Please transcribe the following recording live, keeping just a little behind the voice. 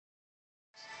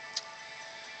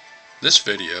This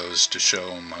video is to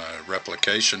show my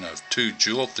replication of two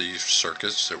Joule Thief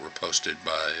circuits that were posted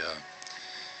by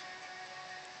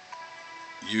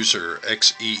user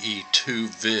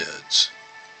XEE2vids.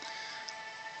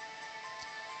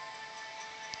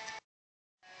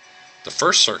 The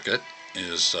first circuit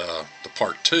is the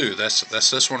part 2. That's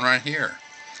this one right here.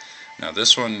 Now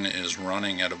this one is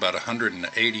running at about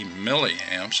 180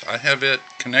 milliamps. I have it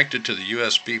connected to the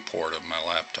USB port of my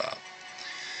laptop.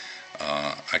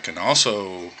 I can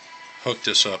also hook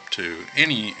this up to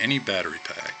any battery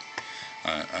pack.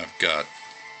 I've got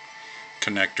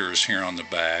connectors here on the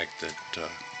back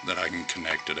that I can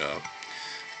connect it up.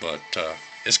 But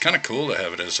it's kind of cool to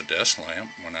have it as a desk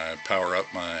lamp. When I power up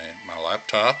my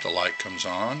laptop, the light comes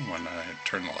on. When I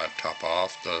turn the laptop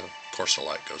off, of course the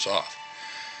light goes off.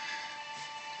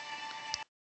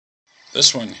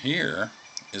 This one here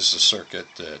is the circuit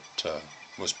that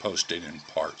was posted in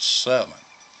part 7.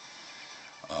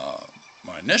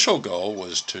 My initial goal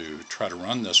was to try to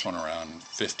run this one around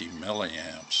 50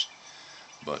 milliamps,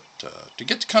 but to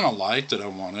get the kind of light that I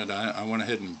wanted, I went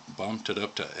ahead and bumped it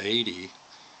up to 80,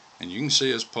 and you can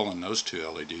see it's pulling those two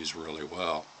LEDs really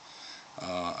well.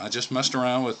 I just messed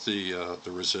around with the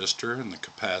resistor and the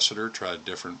capacitor, tried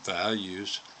different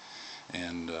values,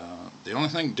 and the only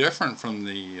thing different from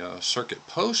the circuit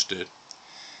posted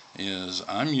is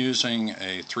I'm using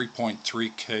a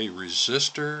 3.3K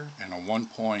resistor and a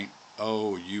 1.0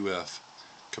 UF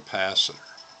capacitor.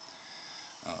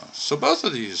 So both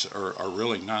of these are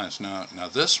really nice. Now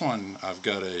this one I've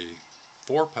got a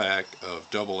 4-pack of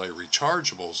AA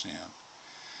rechargeables in,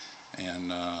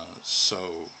 and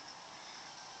so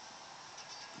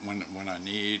when I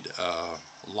need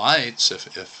lights,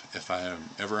 if I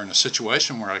am ever in a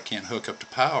situation where I can't hook up to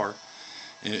power,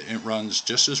 it runs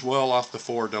just as well off the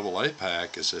 4 AA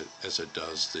pack as it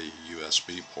does the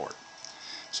USB port.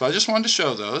 So I just wanted to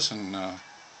show those, and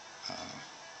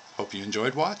hope you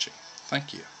enjoyed watching.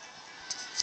 Thank you.